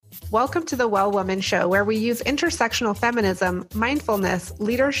Welcome to the Well Woman Show, where we use intersectional feminism, mindfulness,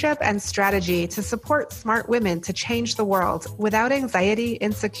 leadership, and strategy to support smart women to change the world without anxiety,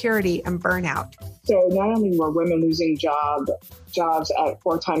 insecurity, and burnout. So not only were women losing jobs at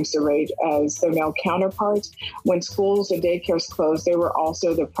 4 times the rate as their male counterparts, when schools and daycares closed, they were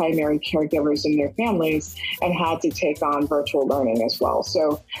also the primary caregivers in their families and had to take on virtual learning as well.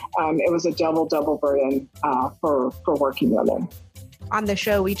 So it was a double burden for working women. On the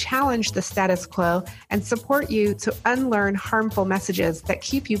show, we challenge the status quo and support you to unlearn harmful messages that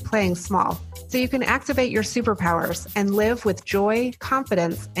keep you playing small so you can activate your superpowers and live with joy,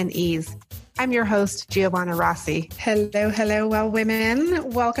 confidence, and ease. I'm your host, Giovanna Rossi. Hello, Well Women.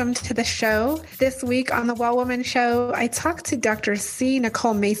 Welcome to the show. This week on the Well Woman Show, I talked to Dr.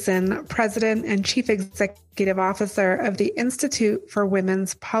 Nicole Mason, President and Chief Executive Officer of the Institute for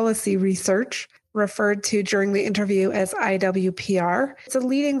Women's Policy Research, referred to during the interview as IWPR. It's a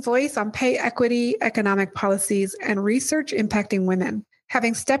leading voice on pay equity, economic policies, and research impacting women.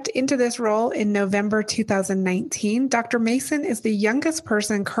 Having stepped into this role in November 2019, Dr. Mason is the youngest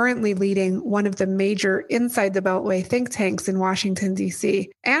person currently leading one of the major Inside the Beltway think tanks in Washington,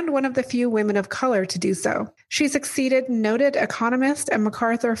 D.C., and one of the few women of color to do so. She succeeded noted economist and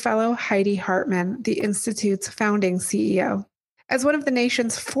MacArthur Fellow Heidi Hartman, the Institute's founding CEO. As one of the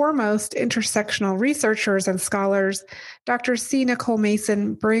nation's foremost intersectional researchers and scholars, Dr. Nicole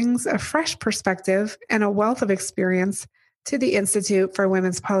Mason brings a fresh perspective and a wealth of experience to the Institute for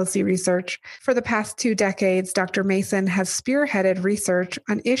Women's Policy Research. For the past 2 decades, Dr. Mason has spearheaded research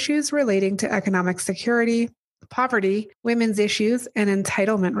on issues relating to economic security, poverty, women's issues, and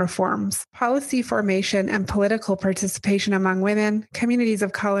entitlement reforms, policy formation and political participation among women, communities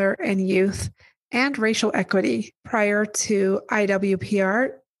of color, and youth, and racial equity. Prior to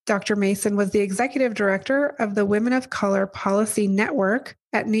IWPR, Dr. Mason was the executive director of the Women of Color Policy Network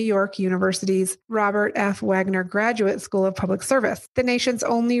at New York University's Robert F. Wagner Graduate School of Public Service, the nation's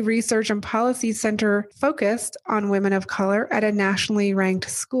only research and policy center focused on women of color at a nationally ranked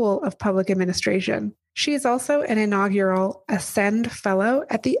school of public administration. She is also an inaugural Ascend Fellow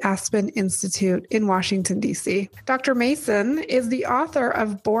at the Aspen Institute in Washington, D.C. Dr. Mason is the author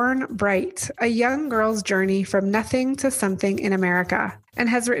of Born Bright, A Young Girl's Journey from Nothing to Something in America, and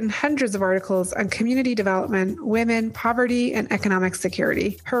has written hundreds of articles on community development, women, poverty, and economic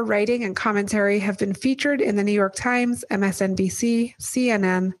security. Her writing and commentary have been featured in the New York Times, MSNBC,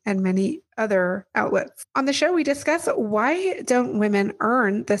 CNN, and many other outlets. On the show, we discuss why don't women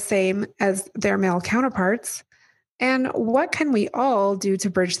earn the same as their male counterparts, and what can we all do to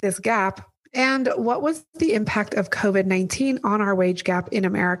bridge this gap, and what was the impact of COVID-19 on our wage gap in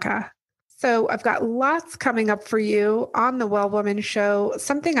America. So I've got lots coming up for you on the Well Woman Show.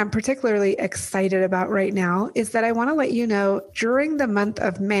 Something I'm particularly excited about right now is that I want to let you know during the month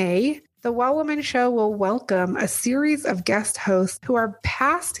of May, the Well Woman Show will welcome a series of guest hosts who are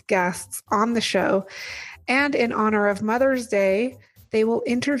past guests on the show. And in honor of Mother's Day, they will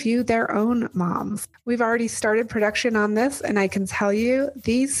interview their own moms. We've already started production on this, and I can tell you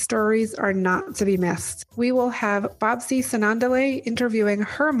these stories are not to be missed. We will have Babsi Sanandale interviewing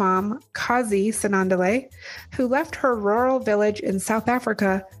her mom, Kazi Sanandale, who left her rural village in South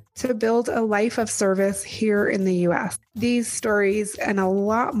Africa to build a life of service here in the U.S. These stories and a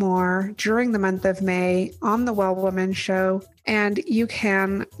lot more during the month of May on the Well Woman Show. And you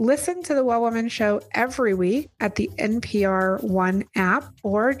can listen to the Well Woman Show every week at the NPR One app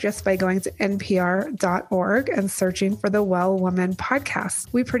or just by going to npr.org and searching for the Well Woman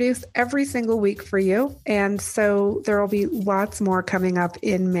podcast. We produce every single week for you. And so there will be lots more coming up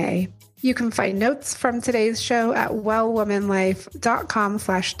in May. You can find notes from today's show at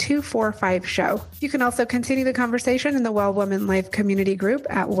wellwomanlife.com/245show. You can also continue the conversation in the Well Woman Life community group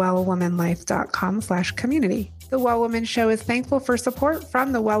at wellwomanlife.com/community. The Well Woman Show is thankful for support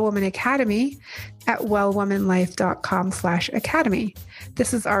from the Well Woman Academy at wellwomanlife.com/academy.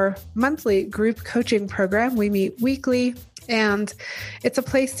 This is our monthly group coaching program. We meet weekly, and it's a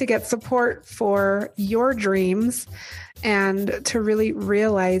place to get support for your dreams and to really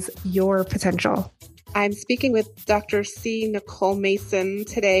realize your potential. I'm speaking with Dr. Nicole Mason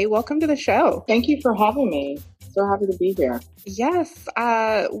today. Welcome to the show. Thank you for having me. So happy to be here. Yes.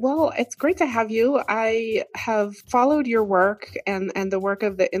 Well, it's great to have you. I have followed your work and the work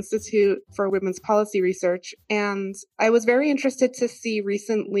of the Institute for Women's Policy Research, and I was very interested to see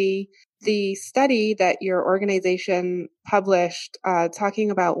recently the study that your organization published talking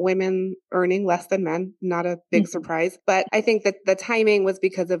about women earning less than men. Not a big surprise, but I think that the timing was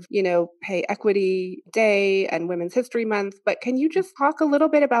because of, Pay Equity Day and Women's History Month. But can you just talk a little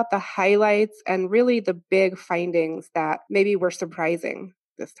bit about the highlights and really the big findings that maybe were surprising?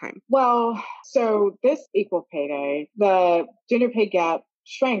 this time? Well, so this equal pay day, the gender pay gap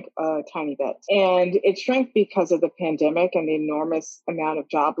shrank a tiny bit. And it shrank because of the pandemic and the enormous amount of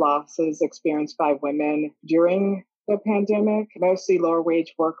job losses experienced by women during the pandemic, mostly lower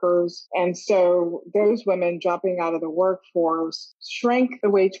wage workers. And so those women dropping out of the workforce shrank the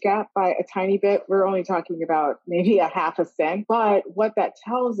wage gap by a tiny bit. We're only talking about maybe a half a cent. But what that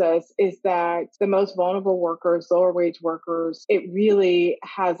tells us is that the most vulnerable workers, lower wage workers, it really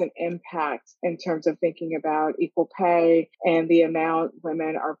has an impact in terms of thinking about equal pay and the amount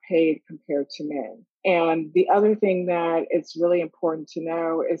women are paid compared to men. And the other thing that it's really important to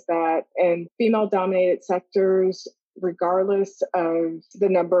know is that in female dominated sectors, regardless of the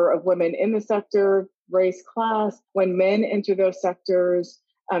number of women in the sector, race, class, when men enter those sectors,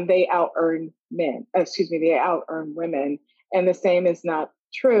 they out-earn they out-earn women. And the same is not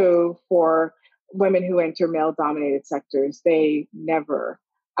true for women who enter male dominated sectors. They never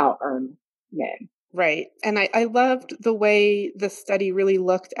out-earn men. Right. And I loved the way the study really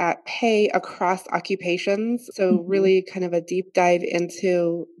looked at pay across occupations. So really kind of a deep dive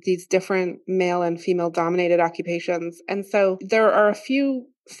into these different male and female dominated occupations. And so there are a few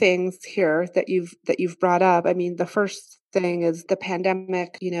things here that you've brought up. I mean, the first thing is the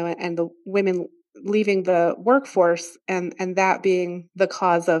pandemic, and the women leaving the workforce and that being the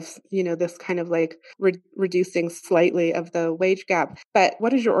cause of, this kind of like reducing slightly of the wage gap. But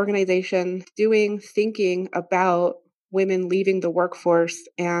what is your organization thinking about women leaving the workforce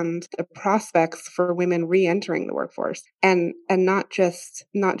and the prospects for women re-entering the workforce and not just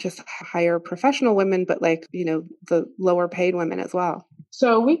higher professional women, but like, the lower paid women as well?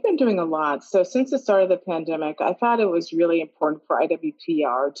 So we've been doing a lot. So since the start of the pandemic, I thought it was really important for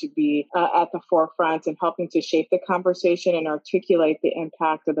IWPR to be at the forefront and helping to shape the conversation and articulate the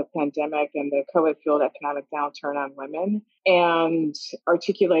impact of the pandemic and the COVID-fueled economic downturn on women, and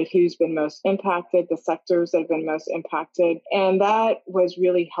articulate who's been most impacted, the sectors that have been most impacted. And that was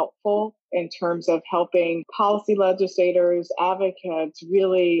really helpful in terms of helping policy legislators, advocates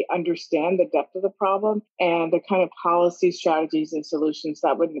really understand the depth of the problem and the kind of policy strategies and solutions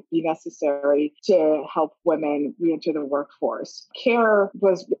that would be necessary to help women reenter the workforce. Care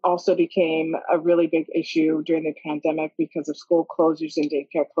became a really big issue during the pandemic because of school closures and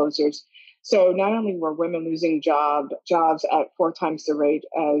daycare closures. So not only were women losing jobs at 4 times the rate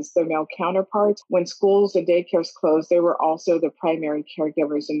as their male counterparts, when schools and daycares closed, they were also the primary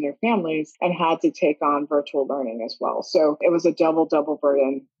caregivers in their families and had to take on virtual learning as well. So it was a double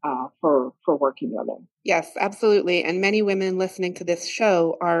burden for working women. Yes, absolutely. And many women listening to this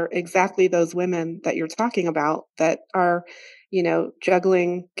show are exactly those women that you're talking about that are,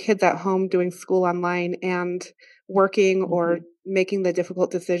 juggling kids at home, doing school online and working or making the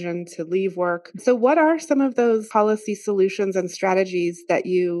difficult decision to leave work. So what are some of those policy solutions and strategies that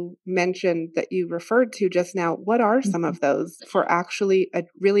you mentioned, that you referred to just now? What are some of those for actually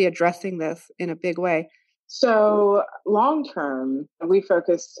really addressing this in a big way? So long term, we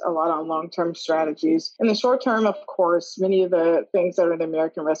focused a lot on long-term strategies. In the short term, of course, many of the things that are in the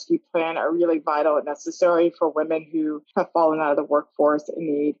American Rescue Plan are really vital and necessary for women who have fallen out of the workforce and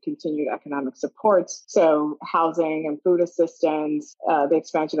need continued economic supports. So housing and food assistance, the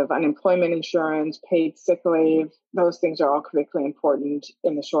expansion of unemployment insurance, paid sick leave, those things are all critically important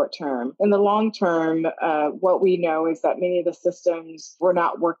in the short term. In the long term, what we know is that many of the systems were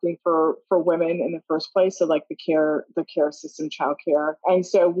not working for women in the first place. So like the care system, childcare. And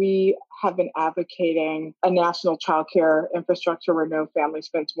so we have been advocating a national childcare infrastructure where no family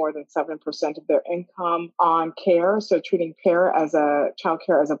spends more than 7% of their income on care. So treating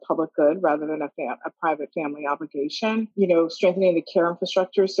childcare as a public good rather than a private family obligation, strengthening the care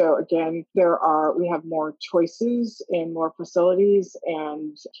infrastructure. So again, we have more choices in more facilities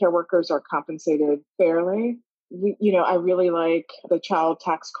and care workers are compensated fairly. I really like the child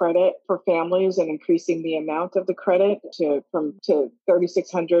tax credit for families and increasing the amount of the credit to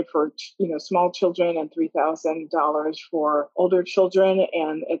 $3,600 for small children and $3,000 for older children,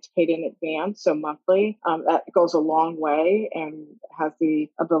 and it's paid in advance, so monthly. That goes a long way and has the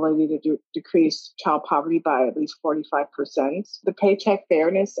ability to decrease child poverty by at least 45%. The Paycheck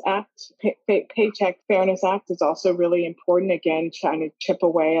Fairness Act, Paycheck Fairness Act is also really important. Again, trying to chip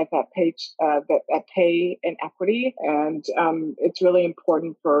away at that pay inequity. And it's really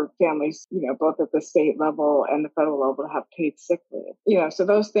important for families, both at the state level and the federal level, to have paid sick leave. So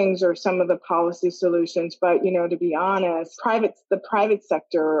those things are some of the policy solutions. But, to be honest, the private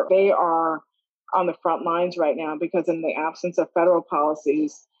sector, they are on the front lines right now because in the absence of federal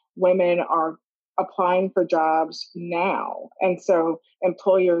policies, women are applying for jobs now. And so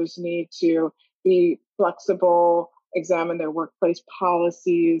employers need to be flexible examine their workplace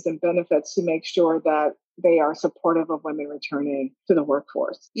policies and benefits to make sure that they are supportive of women returning to the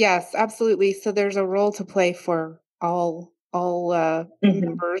workforce. Yes, absolutely. So there's a role to play for all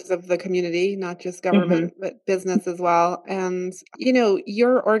members of the community, not just government, but business as well. And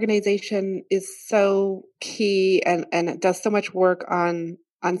your organization is so key, and it does so much work on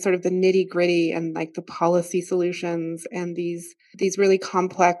sort of the nitty gritty and like the policy solutions and these really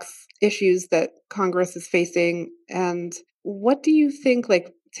complex issues that Congress is facing. And what do you think,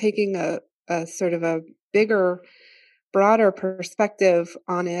 like taking a sort of a bigger, broader perspective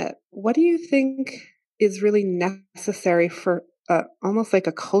on it, what do you think is really necessary for almost like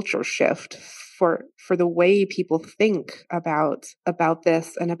a culture shift for the way people think about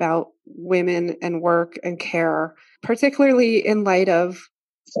this and about women and work and care, particularly in light of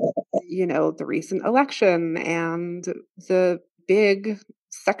the recent election and the big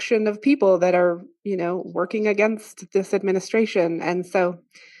section of people that are working against this administration? And so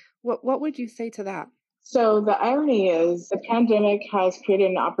what would you say to that? So the irony is the pandemic has created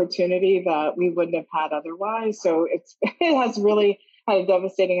an opportunity that we wouldn't have had otherwise. So it has really had a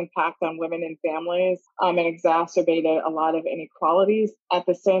devastating impact on women and families, and exacerbated a lot of inequalities. At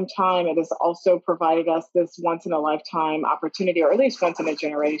the same time, it has also provided us this once in a lifetime opportunity, or at least once in a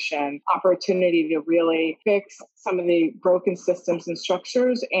generation opportunity to really fix some of the broken systems and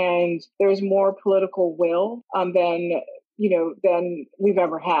structures. And there's more political will than we've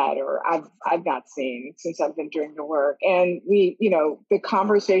ever had, or I've not seen since I've been doing the work. And the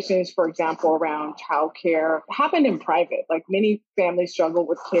conversations, for example, around childcare happened in private. Like many families struggle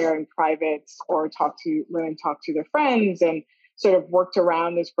with care in private, or women talk to their friends and sort of worked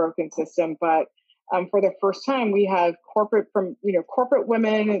around this broken system. But for the first time, we have corporate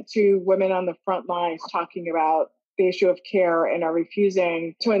women to women on the front lines talking about the issue of care and are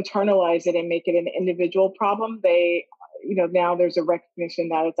refusing to internalize it and make it an individual problem. Now there's a recognition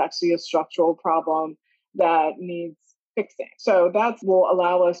that it's actually a structural problem that needs fixing. So that will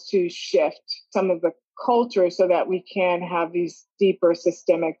allow us to shift some of the culture so that we can have these deeper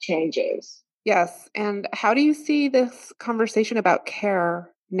systemic changes. Yes. And how do you see this conversation about care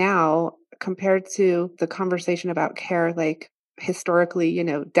now compared to the conversation about care, like historically,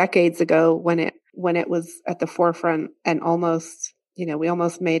 decades ago when it was at the forefront and almost, we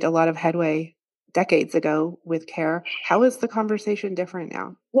almost made a lot of headway decades ago with care? How is the conversation different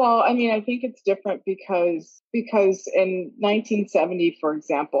now? Well, I mean, I think it's different because in 1970, for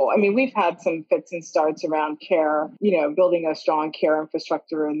example, I mean, we've had some fits and starts around care, building a strong care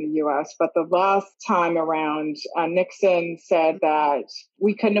infrastructure in the U.S. But the last time around, Nixon said that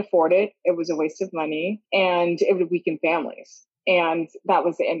we couldn't afford it. It was a waste of money and it would weaken families. And that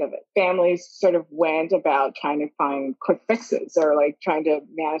was the end of it. Families sort of went about trying to find quick fixes or like trying to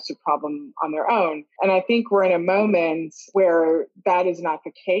manage the problem on their own. And I think we're in a moment where that is not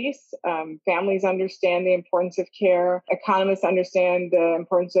the case. Families understand the importance of care. Economists understand the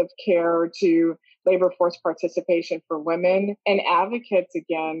importance of care to labor force participation for women. And advocates,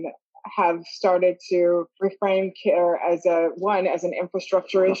 again, have started to reframe care as an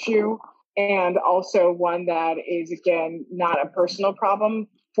infrastructure issue, and also one that is, again, not a personal problem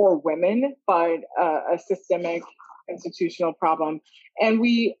for women, but a systemic institutional problem. And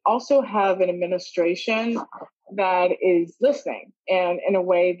we also have an administration that is listening, and in a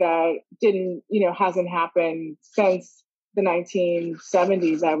way that hasn't happened since the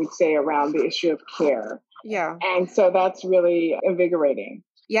 1970s, I would say, around the issue of care. Yeah. And so that's really invigorating.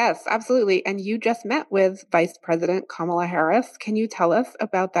 Yes, absolutely. And you just met with Vice President Kamala Harris. Can you tell us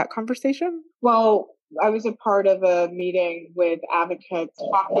about that conversation? Well, I was a part of a meeting with advocates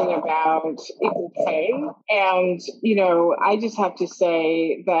talking about equal pay. And, I just have to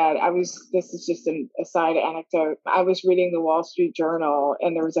say that this is just an aside anecdote. I was reading the Wall Street Journal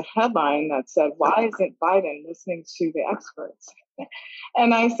and there was a headline that said, "Why isn't Biden listening to the experts?"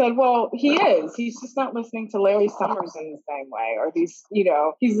 And I said, well, he is. He's just not listening to Larry Summers in the same way, or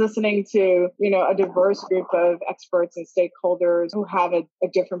he's listening to, a diverse group of experts and stakeholders who have a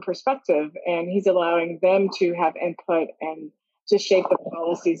different perspective. And he's allowing them to have input and to shape the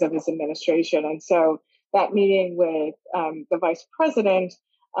policies of his administration. And so that meeting with the vice president,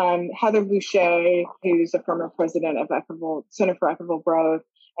 Heather Boucher, who's the former president of Center for Equitable Growth,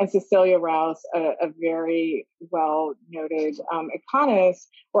 and Cecilia Rouse, a very well-noted economist,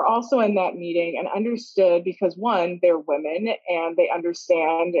 were also in that meeting and understood, because one, they're women and they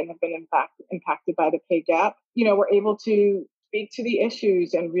understand and have been impacted by the pay gap. We're able to speak to the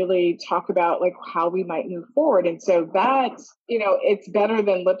issues and really talk about like how we might move forward. And so that's, it's better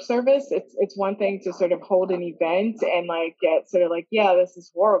than lip service. It's one thing to sort of hold an event and like get sort of like, yeah, this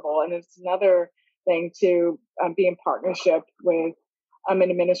is horrible. And it's another thing to be in partnership with an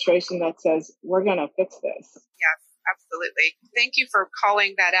administration that says, we're going to fix this. Yes, absolutely. Thank you for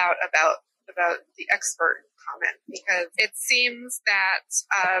calling that out about the expert comment, because it seems that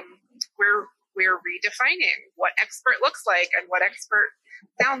we're redefining what expert looks like and what expert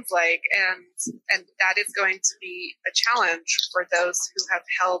sounds like, and that is going to be a challenge for those who have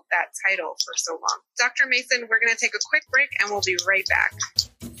held that title for so long. Dr. Mason, we're going to take a quick break and we'll be right back.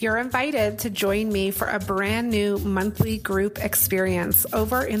 You're invited to join me for a brand new monthly group experience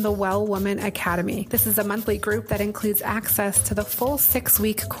over in the Well Woman Academy. This is a monthly group that includes access to the full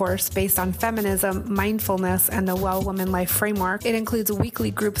 6-week course based on feminism, mindfulness, and the Well Woman Life Framework. It includes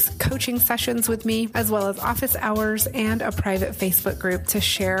weekly groups coaching sessions with me, as well as office hours and a private Facebook group to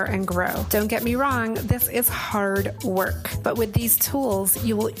share and grow. Don't get me wrong, this is hard work, but with these tools,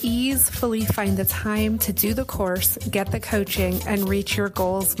 you will easily find the time to do the course, get the coaching, and reach your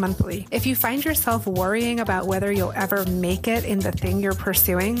goals monthly. If you find yourself worrying about whether you'll ever make it in the thing you're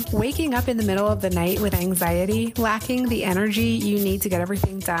pursuing, waking up in the middle of the night with anxiety, lacking the energy you need to get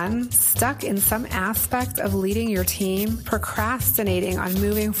everything done, stuck in some aspect of leading your team, procrastinating on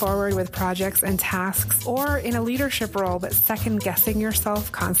moving forward with projects and tasks, or in a leadership role but second-guessing yourself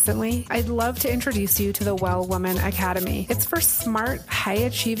constantly, I'd love to introduce you to the Well Woman Academy. It's for smart,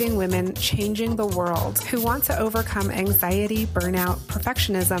 high-achieving women changing the world who want to overcome anxiety, burnout,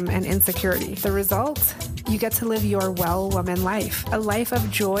 perfectionism, and insecurity. The result? You get to live your well woman life, a life of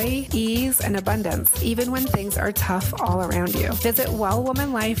joy, ease, and abundance, even when things are tough all around you. Visit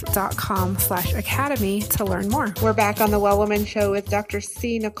wellwomanlife.com/academy to learn more. We're back on the Well Woman Show with Dr.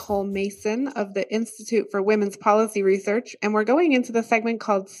 C. Nicole Mason of the Institute for Women's Policy Research, and we're going into the segment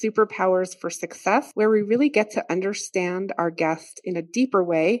called Superpowers for Success, where we really get to understand our guest in a deeper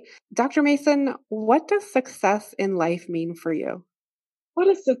way. Dr. Mason, what does success in life mean for you? What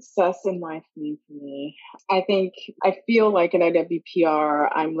does success in life mean for me? I feel like at IWPR,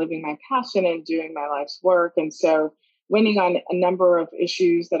 I'm living my passion and doing my life's work. And so winning on a number of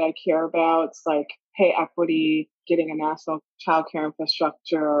issues that I care about, like pay equity, getting a national childcare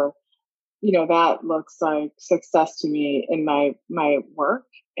infrastructure, that looks like success to me in my work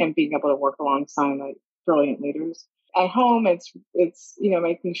and being able to work alongside like brilliant leaders. At home, it's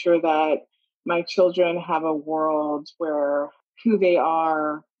making sure that my children have a world where who they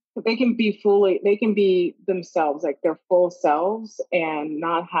are, they can be themselves, like their full selves, and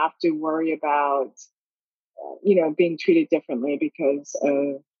not have to worry about, being treated differently because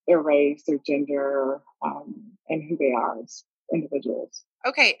of their race, their gender, and who they are as individuals.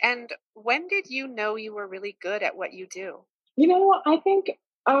 Okay. And when did you know you were really good at what you do? I think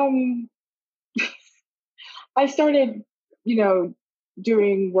I started,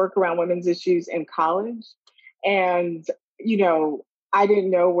 doing work around women's issues in college, and I didn't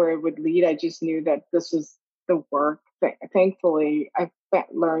know where it would lead. I just knew that this was the work. Thankfully, I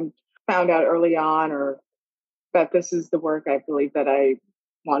found out early on, or that this is the work I believe that I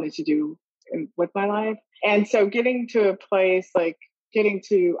wanted to do with my life. And so getting to a place like getting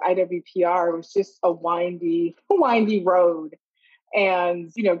to IWPR was just a windy road,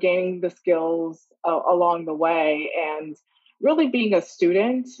 and, gaining the skills along the way, and really being a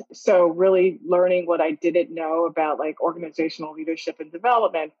student. So really learning what I didn't know about like organizational leadership and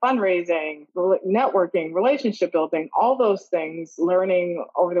development, fundraising, networking, relationship building, all those things, learning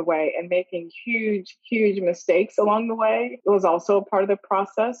over the way and making huge, huge mistakes along the way. It was also a part of the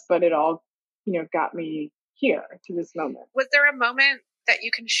process, but it all, got me here to this moment. Was there a moment that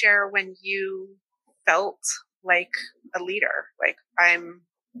you can share when you felt like a leader, like I'm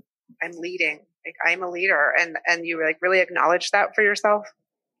leading, like I'm a leader, and you like really acknowledge that for yourself?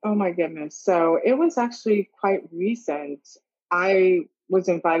 Oh my goodness. So it was actually quite recent. I was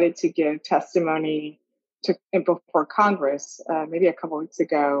invited to give testimony before Congress, maybe a couple of weeks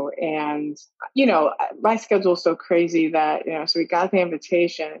ago. And, my schedule is so crazy that, so we got the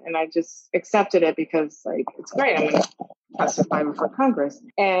invitation and I just accepted it because like, it's great. I'm going to testify before Congress.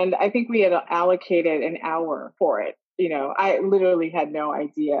 And I think we had allocated an hour for it. I literally had no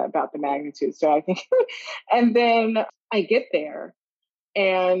idea about the magnitude. So I think, and then I get there,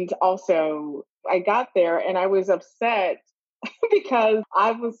 and also I got there and I was upset because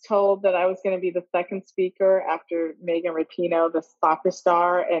I was told that I was going to be the second speaker after Megan Rapinoe, the soccer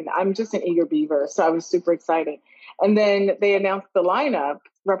star. And I'm just an eager beaver. So I was super excited. And then they announced the lineup.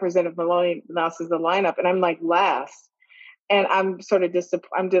 Representative Maloney announces the lineup, and I'm like last. And I'm sort of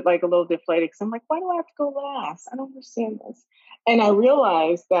I'm like a little deflated because I'm like, why do I have to go last? I don't understand this. And I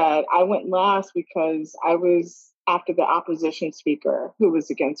realized that I went last because I was after the opposition speaker who was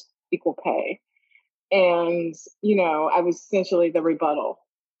against equal pay. And, I was essentially the rebuttal.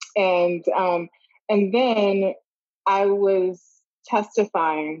 And And then I was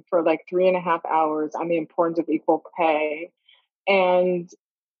testifying for like 3.5 hours on the importance of equal pay. And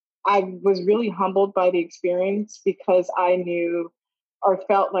I was really humbled by the experience because I knew or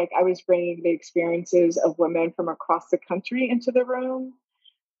felt like I was bringing the experiences of women from across the country into the room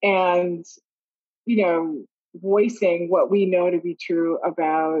and, voicing what we know to be true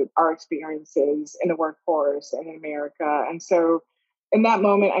about our experiences in the workforce and in America. And so in that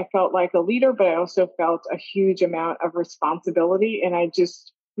moment, I felt like a leader, but I also felt a huge amount of responsibility. And I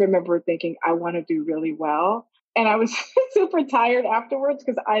just remember thinking, I want to do really well. And I was super tired afterwards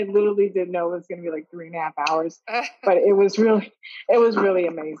because I literally didn't know it was going to be like 3.5 hours, but it was really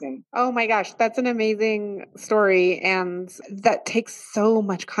amazing. Oh my gosh, that's an amazing story. And that takes so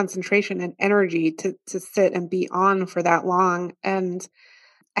much concentration and energy to sit and be on for that long. And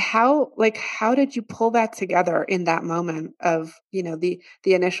how did you pull that together in that moment of, the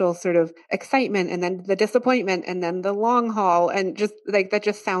initial sort of excitement and then the disappointment and then the long haul and just like, that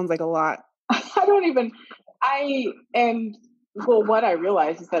just sounds like a lot. What I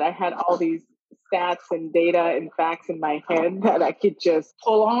realized is that I had all these stats and data and facts in my head that I could just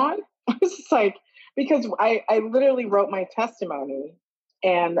pull on. I was just like, because I literally wrote my testimony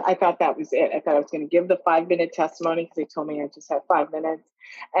and I thought that was it. I thought I was going to give the 5-minute testimony because they told me I just had 5 minutes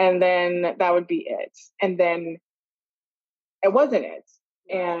and then that would be it. And then it wasn't it.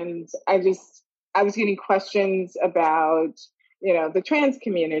 And I was getting questions about, the trans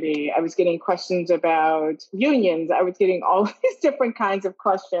community. I was getting questions about unions. I was getting all these different kinds of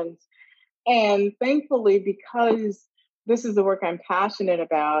questions. And thankfully, because this is the work I'm passionate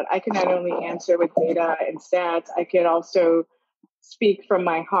about, I can not only answer with data and stats, I can also speak from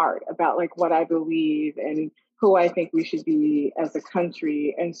my heart about like what I believe and who I think we should be as a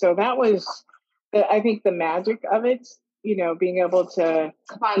country. And so that was I think the magic of it, being able to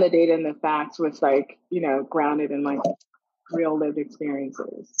find the data and the facts was like, grounded in like real lived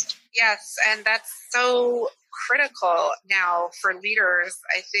experiences. Yes, and that's so critical now for leaders.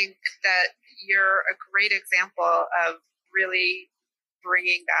 I think that you're a great example of really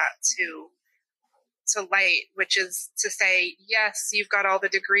bringing that to light, which is to say, yes, you've got all the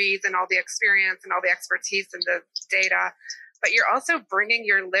degrees and all the experience and all the expertise and the data, but you're also bringing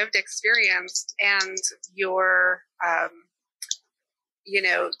your lived experience and your,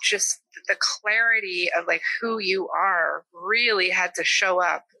 just the clarity of like who you are really had to show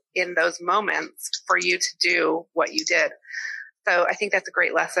up in those moments for you to do what you did. So I think that's a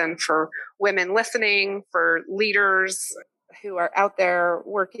great lesson for women listening, for leaders who are out there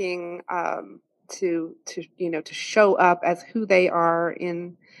working, to show up as who they are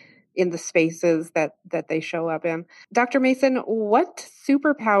in the spaces that they show up in. Dr. Mason, what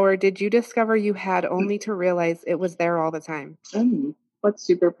superpower did you discover you had only to realize it was there all the time? What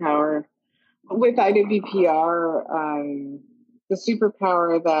superpower? With IWPR, the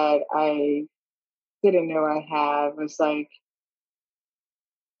superpower that I didn't know I had was like,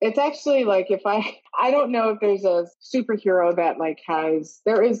 it's actually like if I don't know if there's a superhero that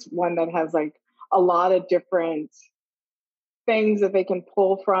there is one that has like a lot of different things that they can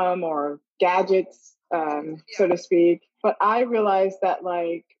pull from or gadgets, so to speak. But I realized that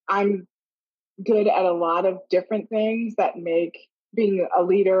like I'm good at a lot of different things that make being a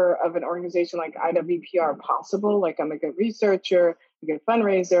leader of an organization like IWPR possible. Like I'm a good researcher, a good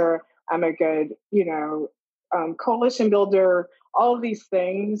fundraiser, I'm a good, coalition builder, all of these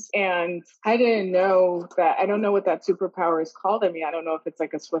things. And I didn't know that. I don't know what that superpower is called. I mean, I don't know if it's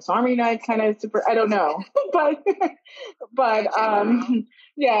like a Swiss Army knife kind of I don't know. But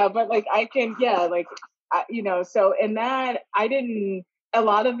like I can, so in that, a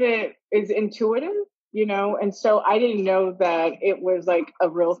lot of it is intuitive, and so I didn't know that it was like a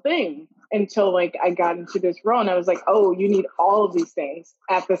real thing until like I got into this role and I was like, oh, you need all of these things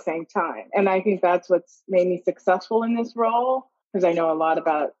at the same time. And I think that's what's made me successful in this role because I know a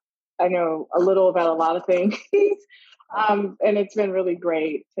little about a lot of things. And it's been really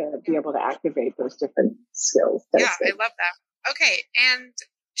great to be able to activate those different skills. Yeah, I love that. Okay. And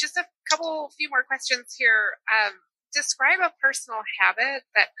just a few more questions here. Describe a personal habit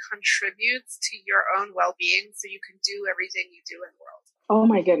that contributes to your own well-being so you can do everything you do in the world. Oh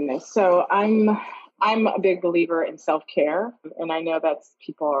my goodness. So I'm a big believer in self-care. And I know that's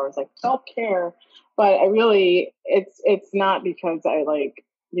people are always like self-care, but it's not because I like,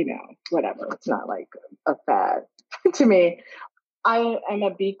 whatever. It's not like a fad to me. I'm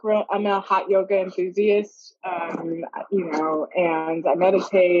a hot yoga enthusiast, and I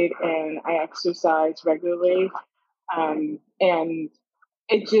meditate and I exercise regularly. And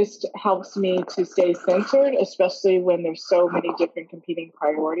it just helps me to stay centered, especially when there's so many different competing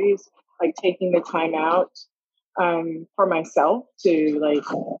priorities like taking the time out for myself to like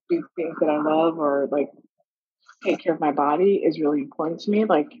do things that I love or like take care of my body is really important to me.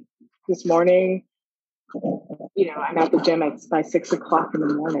 Like this morning, I'm at the gym by 6 o'clock in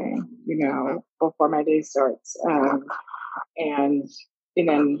the morning, before my day starts. And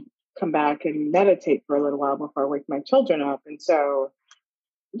then come back and meditate for a little while before I wake my children up. And so,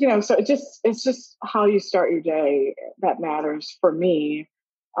 so it's just how you start your day that matters for me.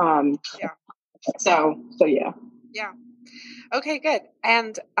 Yeah. So yeah. Yeah. Okay, good.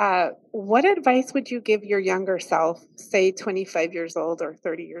 And what advice would you give your younger self, say 25 years old or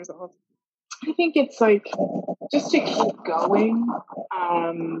 30 years old? I think it's like just to keep going.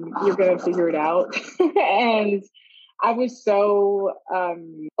 You're going to figure it out. And I was so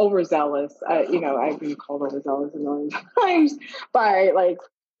overzealous. I've been called overzealous a million times by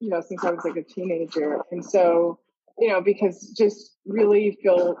since I was like a teenager. And so, because just really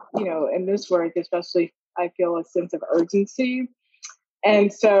feel, in this work, especially, I feel a sense of urgency.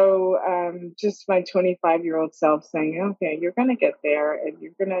 And so just my 25-year-old self saying, okay, you're going to get there and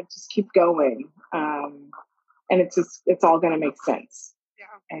you're going to just keep going. And it's all going to make sense.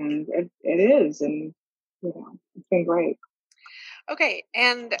 Yeah. And it is. And, it's been great. Okay.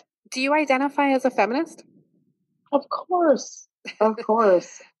 And do you identify as a feminist? Of course. Of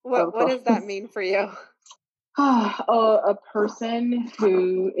course. What does that mean for you? A person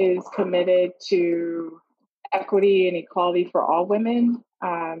who is committed to equity and equality for all women,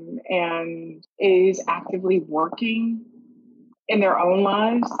 and is actively working in their own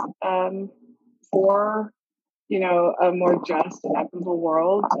lives for, a more just and equitable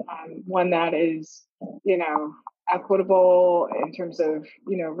world, one that is, equitable in terms of,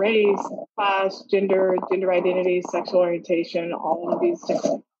 race, class, gender identity, sexual orientation, all of these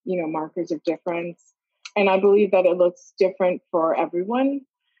different, markers of difference. And I believe that it looks different for everyone.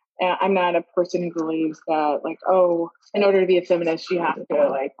 I'm not a person who believes that, in order to be a feminist, you have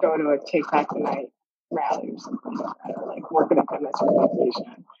to, go to a Take Back the Night rally or something like that, or, work in a feminist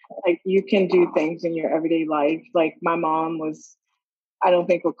organization. You can do things in your everyday life. My mom was, I don't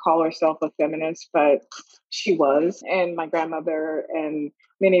think would call herself a feminist, but she was, and my grandmother and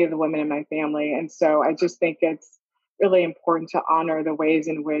many of the women in my family. And so I just think it's really important to honor the ways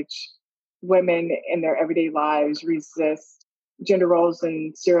in which women in their everyday lives resist gender roles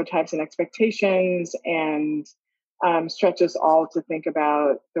and stereotypes and expectations, and stretch us all to think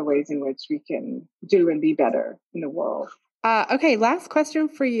about the ways in which we can do and be better in the world. Okay, last question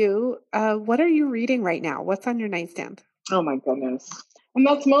for you. What are you reading right now? What's on your nightstand? Oh my goodness. And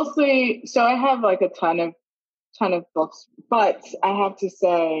that's mostly, so I have a ton of books, but I have to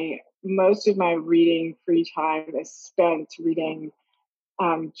say most of my reading free time is spent reading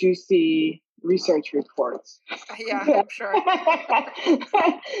juicy research reports. Yeah, I'm sure. That's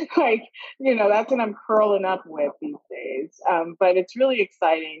what I'm curling up with these days. But it's really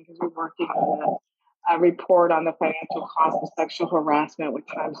exciting because we're working on a report on the financial cost of sexual harassment with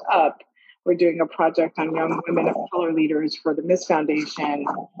Time's Up. We're doing a project on young women of color leaders for the Miss Foundation.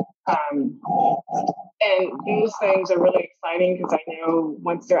 And those things are really exciting because I know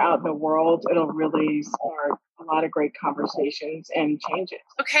once they're out in the world, it'll really spark a lot of great conversations and changes.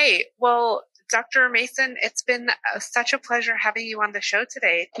 Okay. Well, Dr. Mason, it's been such a pleasure having you on the show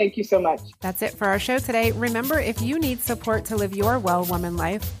today. Thank you so much. That's it for our show today. Remember, if you need support to live your Well Woman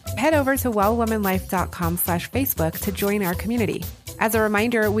life, head over to wellwomanlife.com/Facebook to join our community. As a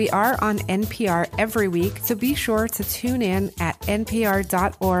reminder, we are on NPR every week, so be sure to tune in at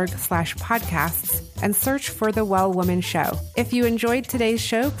npr.org/podcasts and search for The Well Woman Show. If you enjoyed today's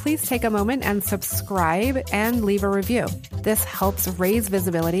show, please take a moment and subscribe and leave a review. This helps raise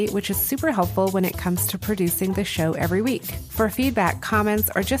visibility, which is super helpful when it comes to producing the show every week. For feedback, comments,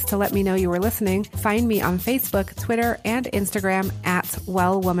 or just to let me know you were listening, find me on Facebook, Twitter, and Instagram at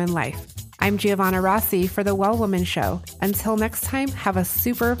Well Woman Life. I'm Giovanna Rossi for The Well Woman Show. Until next time, have a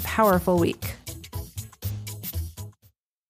super powerful week.